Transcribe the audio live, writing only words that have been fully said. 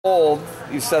Old,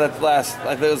 you said it last.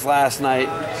 I think it was last night.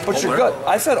 But you're good.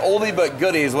 I said oldie but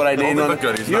goodie is what I named him.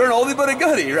 You're an oldie but a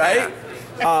goodie, right?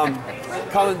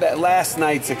 Coming back last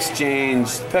night's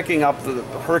exchange, picking up the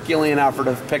Herculean effort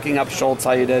of picking up Schultz,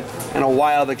 how you did, and a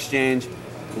wild exchange.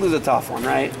 It was a tough one,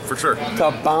 right? For sure.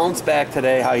 To bounce back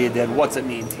today, how you did. What's it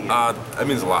mean to you? It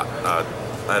means a lot. I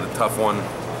had a tough one.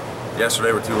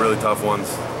 Yesterday were two really tough ones.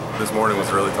 This morning was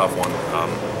a really tough one.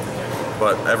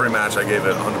 But every match I gave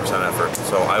it 100% effort.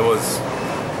 So I was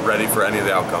ready for any of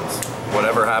the outcomes.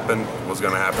 Whatever happened was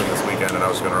going to happen this weekend, and I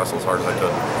was going to wrestle as hard as I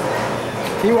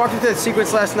could. Can you walk into that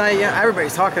sequence last night? Yeah,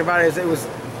 everybody's talking about it. It was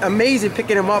amazing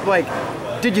picking him up. Like,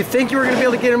 did you think you were going to be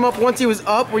able to get him up once he was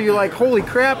up? Were you like, holy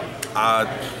crap?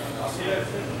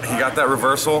 He got that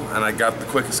reversal, and I got the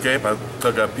quick escape. I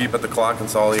took a peep at the clock and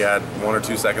saw he had 1 or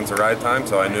 2 seconds of ride time,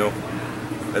 so I knew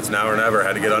it's now or never. I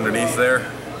had to get underneath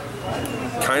there.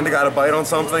 Kind of got a bite on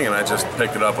something, and I just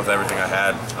picked it up with everything I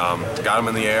had. Got him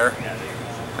in the air,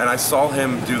 and I saw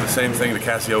him do the same thing to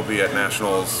Cassiope at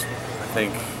Nationals, I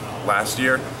think, last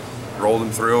year. Rolled him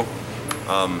through.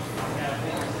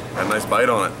 Had a nice bite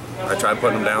on it. I tried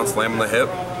putting him down, slamming the hip,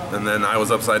 and then I was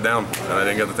upside down, and I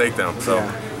didn't get the takedown. So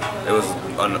it was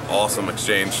an awesome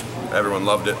exchange. Everyone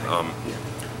loved it.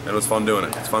 It was fun doing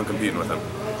it. It's fun competing with him.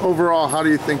 Overall, how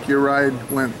do you think your ride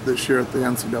went this year at the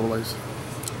NCAAs?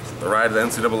 The ride at the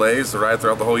NCAAs, the ride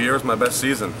throughout the whole year was my best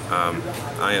season.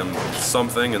 I am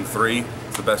something in 3.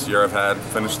 It's the best year I've had.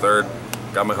 Finished 3rd,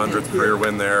 got my 100th career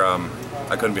win there.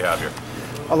 I couldn't be happier.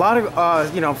 A lot of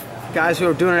guys who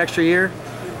are doing an extra year,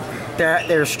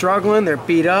 they're struggling, they're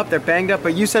beat up, they're banged up.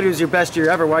 But you said it was your best year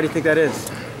ever. Why do you think that is?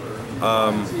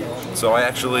 So I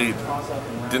actually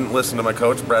didn't listen to my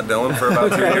coach, Brad Dillon, for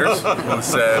about 2 years, who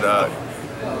said,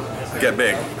 get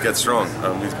big, get strong.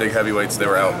 These big heavyweights, they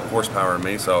were out horsepowering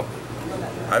me, so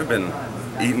I've been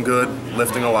eating good,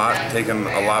 lifting a lot, taking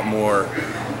a lot more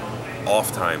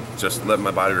off time, just letting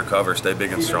my body recover, stay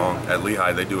big and strong. At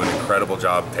Lehigh, they do an incredible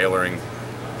job tailoring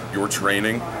your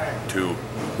training to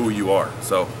who you are.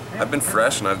 So I've been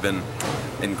fresh, and I've been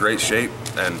in great shape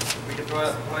and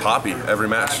poppy every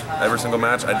match, every single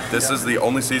match. This is the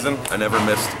only season I never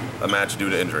missed a match due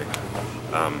to injury.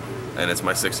 And it's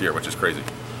my 6th year, which is crazy.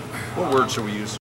 What word should we use?